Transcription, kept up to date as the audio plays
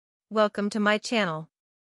Welcome to my channel.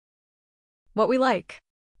 What we like.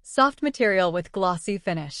 Soft material with glossy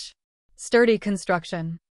finish. Sturdy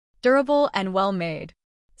construction. Durable and well-made.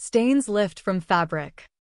 Stains lift from fabric.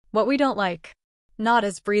 What we don't like. Not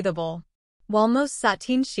as breathable. While most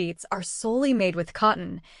sateen sheets are solely made with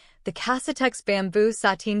cotton, the Kassatex bamboo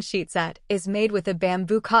sateen sheet set is made with a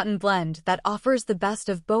bamboo-cotton blend that offers the best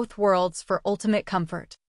of both worlds for ultimate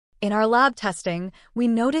comfort. In our lab testing, we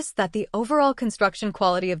noticed that the overall construction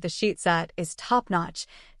quality of the sheet set is top-notch,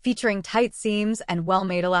 featuring tight seams and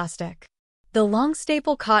well-made elastic. The long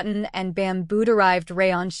staple cotton and bamboo-derived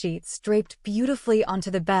rayon sheets draped beautifully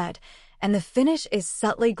onto the bed, and the finish is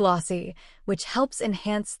subtly glossy, which helps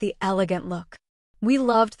enhance the elegant look. We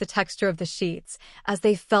loved the texture of the sheets, as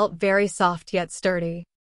they felt very soft yet sturdy.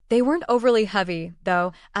 They weren't overly heavy,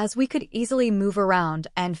 though, as we could easily move around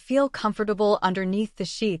and feel comfortable underneath the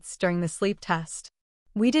sheets during the sleep test.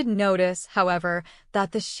 We did notice, however,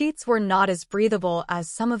 that the sheets were not as breathable as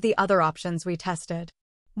some of the other options we tested.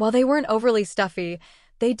 While they weren't overly stuffy,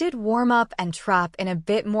 they did warm up and trap in a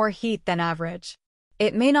bit more heat than average.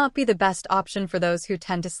 It may not be the best option for those who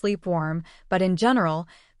tend to sleep warm, but in general,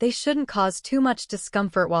 they shouldn't cause too much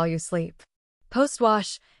discomfort while you sleep.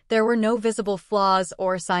 Post-wash, there were no visible flaws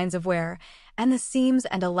or signs of wear, and the seams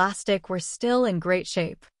and elastic were still in great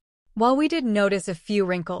shape. While we did notice a few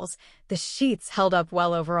wrinkles, the sheets held up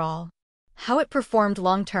well overall. How it performed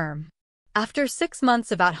long-term. After 6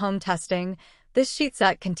 months of at-home testing, this sheet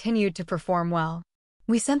set continued to perform well.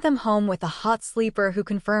 We sent them home with a hot sleeper who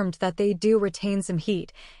confirmed that they do retain some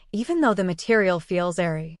heat, even though the material feels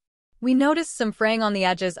airy. We noticed some fraying on the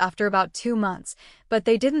edges after about 2 months, but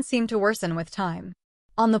they didn't seem to worsen with time.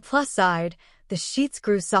 On the plus side, the sheets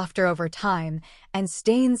grew softer over time, and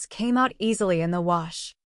stains came out easily in the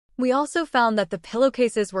wash. We also found that the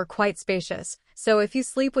pillowcases were quite spacious, so if you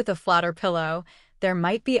sleep with a flatter pillow, there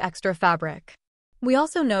might be extra fabric. We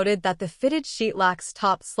also noted that the fitted sheet lacks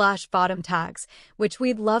top/bottom tags, which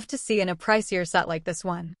we'd love to see in a pricier set like this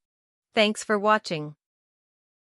one. Thanks for watching.